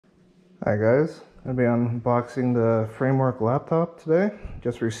Hi guys, I'll be unboxing the Framework laptop today.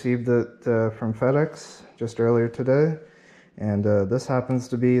 Just received it from FedEx just earlier today, and this happens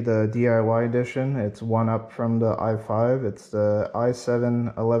to be the DIY edition. It's one up from the i5. It's the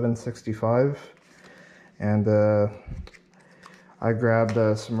i7-1165, and I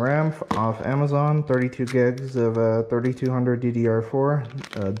grabbed some RAM off Amazon, 32 gigs of 3200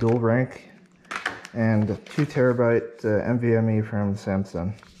 DDR4 dual rank, and 2 terabyte NVMe from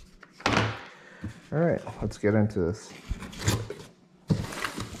Samsung. Alright, let's get into this.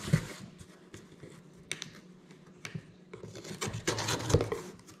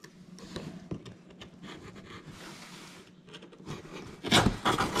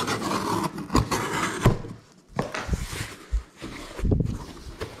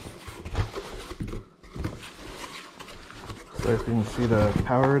 So you can see the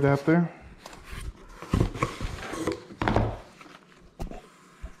power adapter.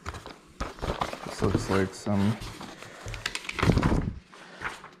 This looks like some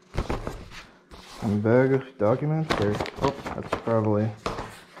bag of documents. Oh, that's probably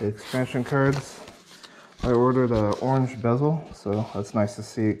the expansion cards. I ordered an orange bezel, so that's nice to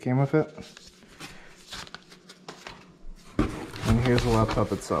see it came with it. And here's the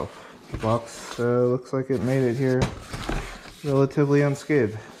laptop itself. The box looks like it made it here relatively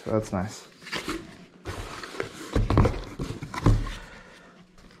unscathed, so that's nice.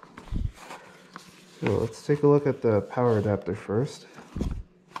 So let's take a look at the power adapter first.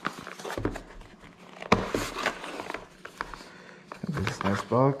 This nice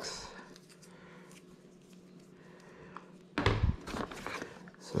box.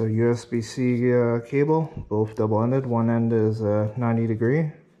 So USB-C cable, both double-ended. One end is 90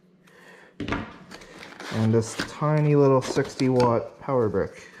 degree. And this tiny little 60-watt power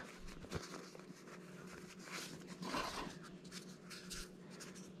brick.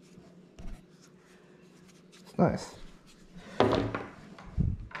 It's nice.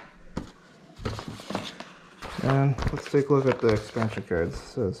 And let's take a look at the expansion cards. It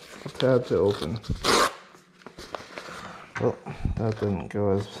says tab to open. Well, that didn't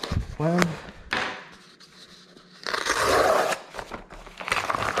go as planned.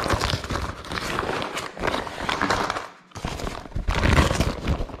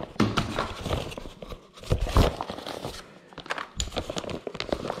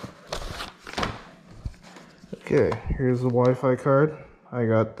 Okay, here's the Wi-Fi card. I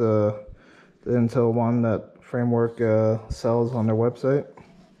got the Intel one that Framework sells on their website,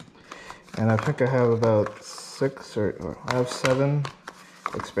 and I think I have about 6 or I have 7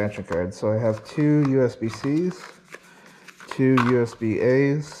 expansion cards. So I have 2 USB-Cs, 2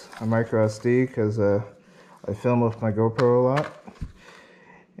 USB-As, a MicroSD because I film with my GoPro a lot,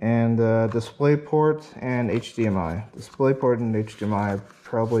 and DisplayPort and HDMI. DisplayPort and HDMI I'm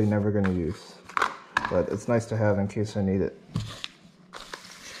probably never going to use, but it's nice to have in case I need it.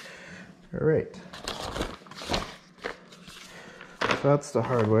 Alright, so that's the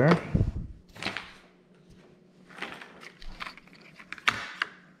hardware.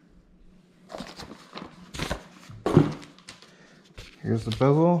 Here's the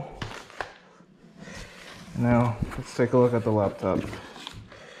bezel. Now let's take a look at the laptop.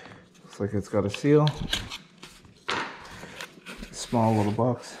 Looks like it's got a seal. Small little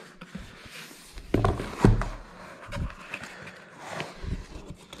box.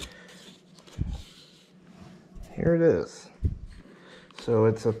 Here it is. So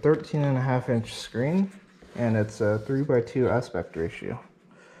it's a 13.5-inch screen, and it's a 3:2 aspect ratio.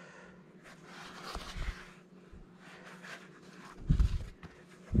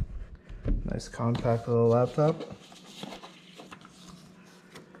 Nice compact little laptop.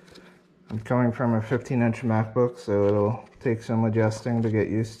 I'm coming from a 15-inch MacBook, so it'll take some adjusting to get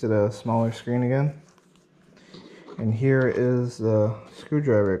used to the smaller screen again. And here is the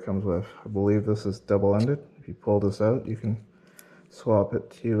screwdriver it comes with. I believe this is double-ended. If you pull this out, you can swap it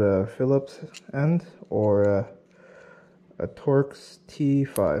to a Phillips end or a Torx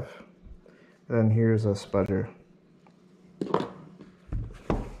T5. Then here's a spudger.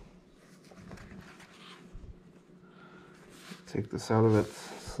 Take this out of its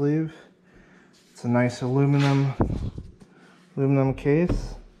sleeve. It's a nice aluminum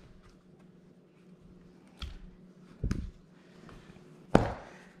case.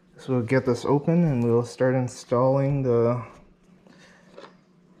 So we'll get this open and we'll start installing the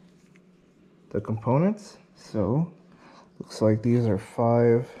components. So looks like these are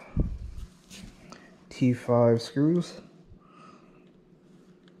 5 T5 screws.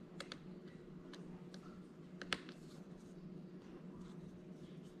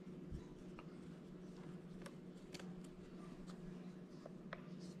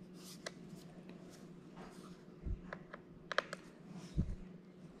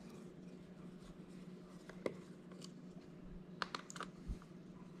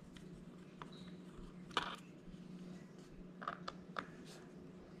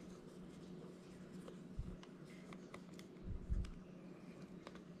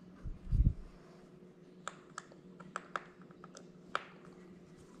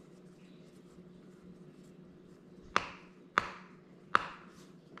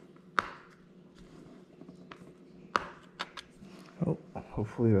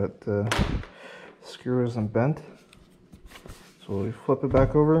 hopefully that screw isn't bent. So we flip it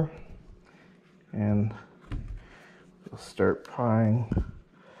back over and we'll start prying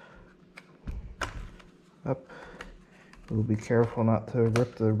up. We'll be careful not to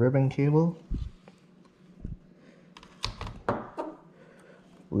rip the ribbon cable. I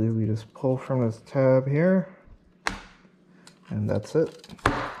believe we just pull from this tab here, and that's it.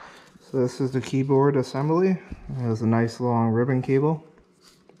 So this is the keyboard assembly. It has a nice long ribbon cable.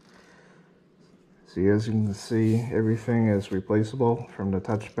 So as you can see, everything is replaceable from the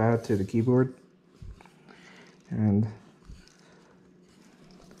touchpad to the keyboard. And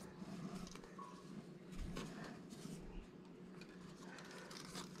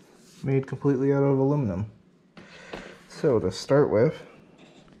made completely out of aluminum. So to start with,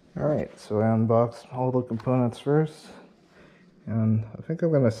 alright, so I unboxed all the components first, and I think I'm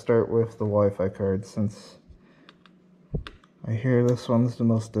going to start with the Wi-Fi card since I hear this one's the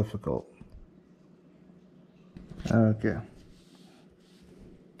most difficult. Okay.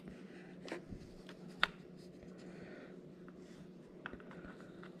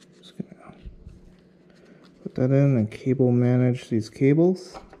 Just gonna put that in and cable manage these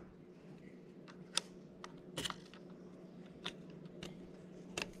cables.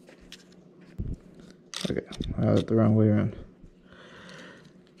 Okay, I had it the wrong way around.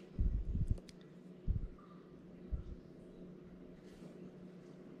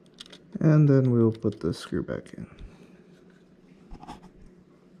 And then we'll put the screw back in.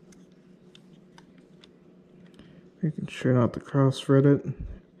 Making sure not to cross thread it.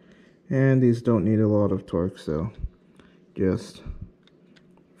 And these don't need a lot of torque, so just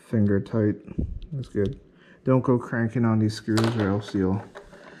finger tight is good. Don't go cranking on these screws or else you'll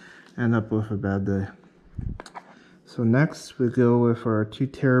end up with a bad day. So next we go with our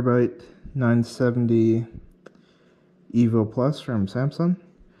 2TB 970 Evo Plus from Samsung.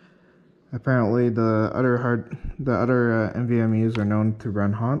 Apparently the other NVMEs are known to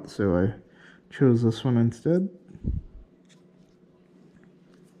run hot, so I chose this one instead.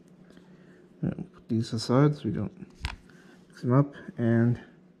 Put these aside so we don't mix them up, and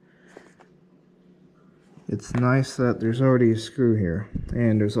it's nice that there's already a screw here,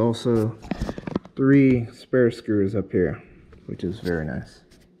 and there's also 3 spare screws up here, which is very nice.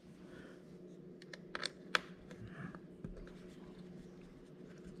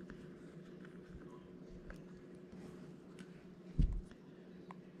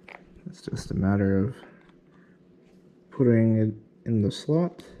 It's just a matter of putting it in the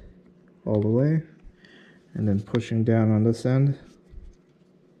slot all the way and then pushing down on this end.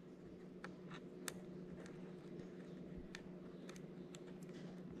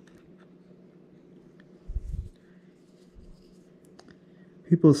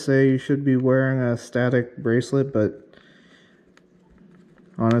 People say you should be wearing a static bracelet, but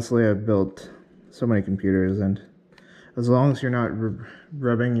honestly I've built so many computers, and as long as you're not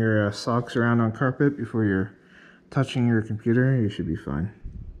rubbing your socks around on carpet before you're touching your computer, you should be fine.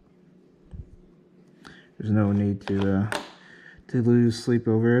 There's no need to lose sleep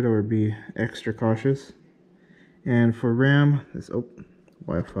over it or be extra cautious. And for RAM, this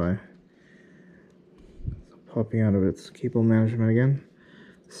Wi-Fi popping out of its cable management again.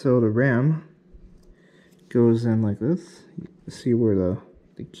 So the RAM goes in like this. You see where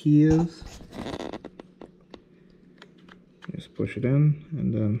the key is. Just push it in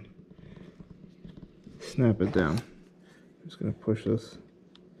and then snap it down. I'm just going to push this.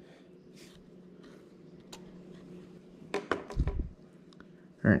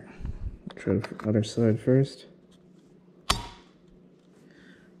 Alright, try the other side first.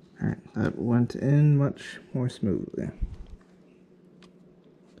 Alright, that went in much more smoothly.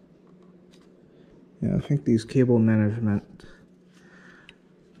 Yeah, I think these cable management,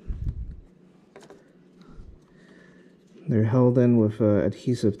 they're held in with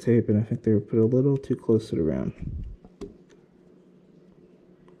adhesive tape, and I think they were put a little too close to the RAM.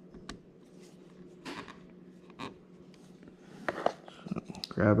 So,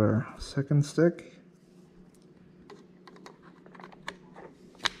 grab our second stick.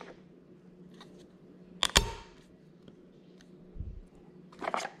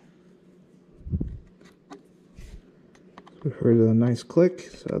 We heard a nice click,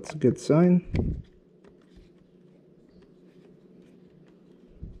 so that's a good sign.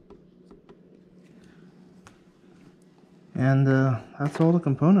 And that's all the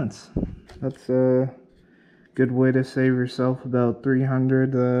components. That's a good way to save yourself about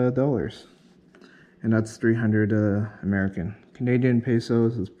 $300. And that's 300 American. Canadian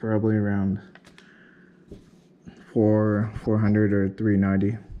pesos is probably around 400 or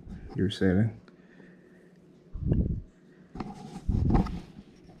 390 you're saving.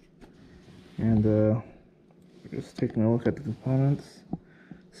 And just taking a look at the components.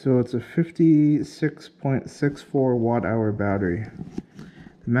 So it's a 56.64 watt hour battery.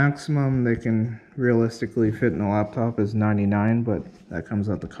 The maximum they can realistically fit in a laptop is 99, but that comes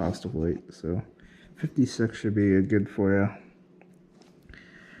at the cost of weight. So 56 should be a good for you.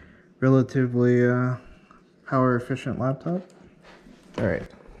 Relatively power efficient laptop. Alright,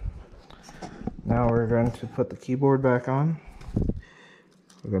 now we're going to put the keyboard back on.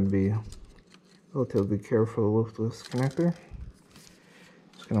 We're going to be relatively careful with this connector.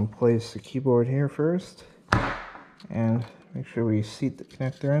 Just going to place the keyboard here first and make sure we seat the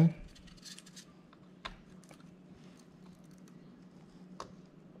connector in.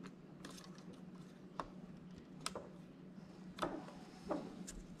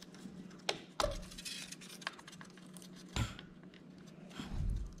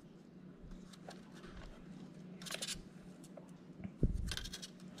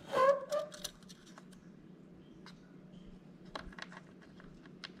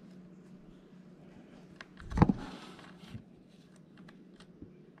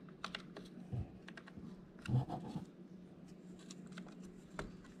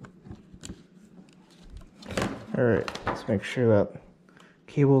 Alright, let's make sure that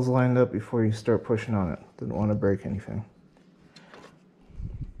cable's lined up before you start pushing on it. Didn't want to break anything.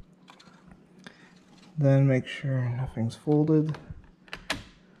 Then make sure nothing's folded.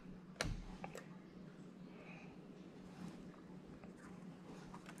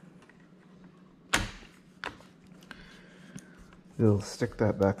 We'll stick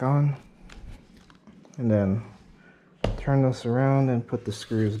that back on. And then turn this around and put the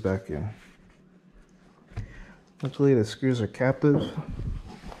screws back in. Luckily the screws are captive,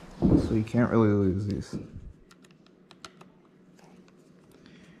 so you can't really lose these.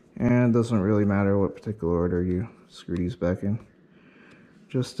 And it doesn't really matter what particular order you screw these back in.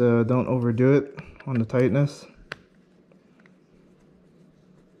 Just don't overdo it on the tightness.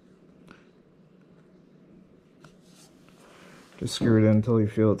 Just screw it in until you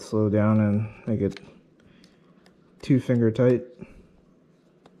feel it slow down and make it 2-finger tight.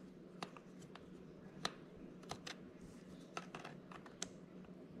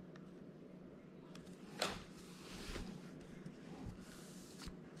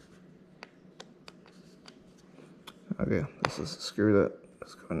 Okay, this is the screw that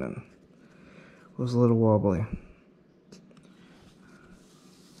is going in. It was a little wobbly.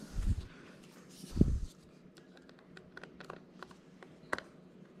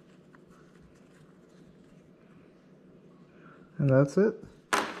 And that's it.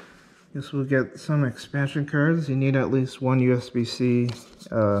 Guess we'll get some expansion cards. You need at least one USB-C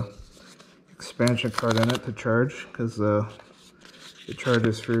expansion card in it to charge, because it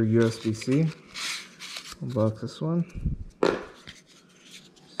charges through USB-C. We'll box this one.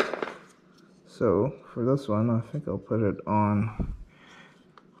 So for this one, I think I'll put it on.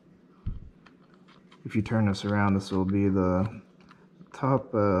 If you turn this around, this will be the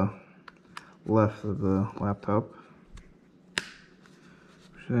top left of the laptop.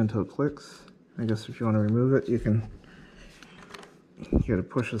 Push it until it clicks. I guess if you want to remove it, you gotta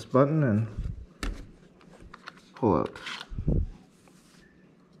push this button and pull out.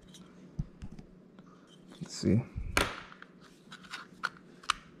 Let's see.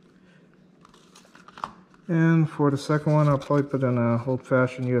 And for the second one, I'll probably put in a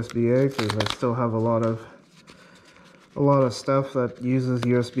old-fashioned USB-A, because I still have a lot of stuff that uses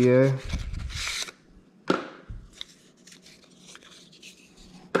USB-A.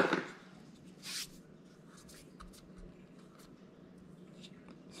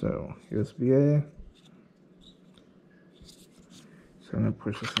 So USB-A. So I'm going to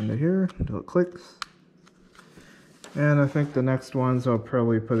push this into here until it clicks. And I think the next ones I'll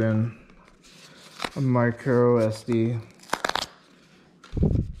probably put in a MicroSD.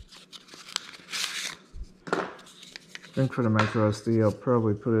 I think for the MicroSD I'll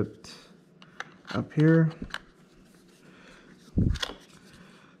probably put it up here. As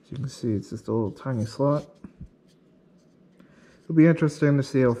you can see, it's just a little tiny slot. It'll be interesting to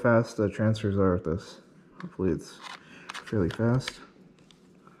see how fast the transfers are with this. Hopefully it's fairly fast.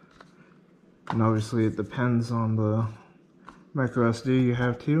 And obviously it depends on the MicroSD you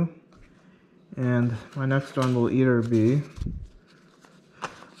have too. And my next one will either be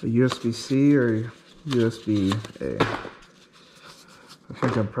a USB-C or USB-A. I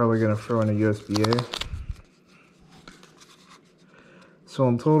think I'm probably going to throw in a USB-A. So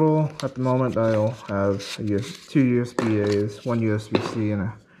in total, at the moment, I'll have two USB-As, one USB-C, and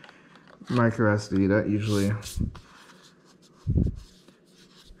a MicroSD. That usually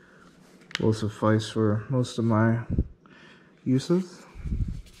will suffice for most of my uses.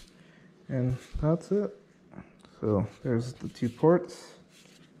 And that's it. So there's the 2 ports.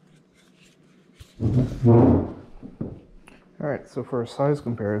 Alright, so for a size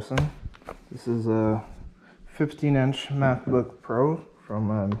comparison, this is a 15-inch MacBook Pro from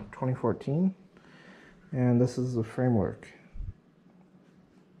 2014, and this is the framework.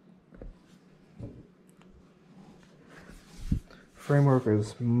 Framework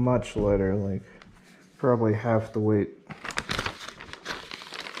is much lighter, like probably half the weight.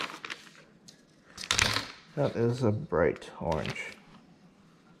 That is a bright orange.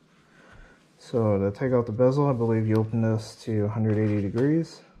 So to take out the bezel, I believe you open this to 180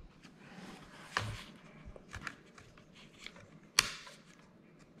 degrees.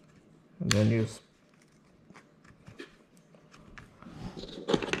 And then you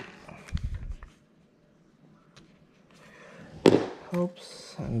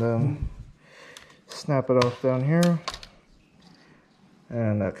and snap it off down here,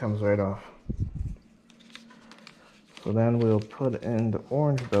 and that comes right off. So then we'll put in the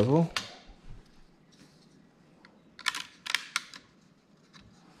orange bezel.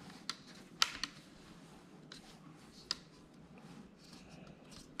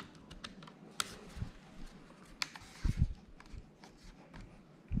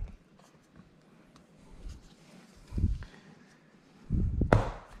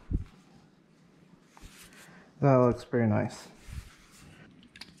 That looks pretty nice.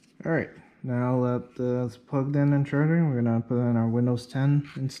 Alright, now that it's plugged in and charging, we're going to put in our Windows 10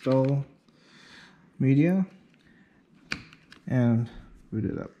 install media and boot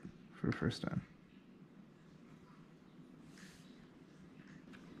it up for the first time.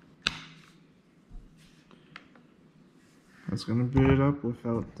 That's going to boot it up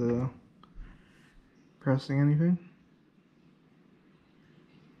without pressing anything.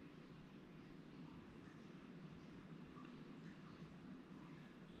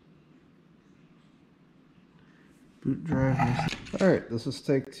 Boot drive. Alright, this is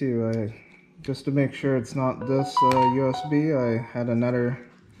take 2. Just to make sure it's not this USB, I had another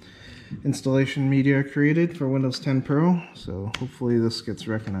installation media created for Windows 10 Pro, so hopefully this gets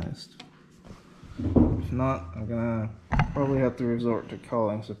recognized. If not, I'm gonna probably have to resort to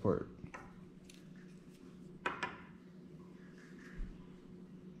calling support.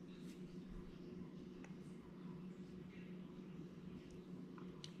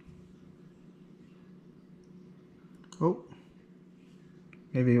 Oh,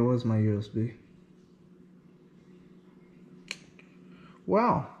 maybe it was my USB.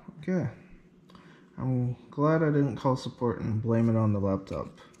 Wow, okay. I'm glad I didn't call support and blame it on the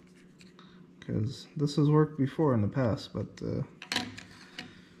laptop, because this has worked before in the past, but I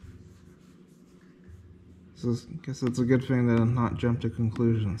guess it's a good thing to not jump to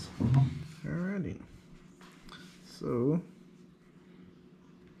conclusions. Alrighty, so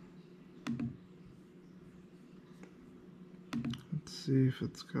let's see if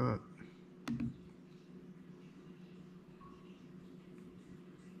it's got.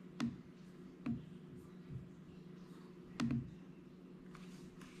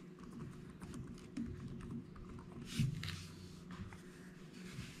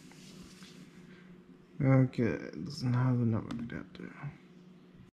 Okay, it doesn't have a network adapter.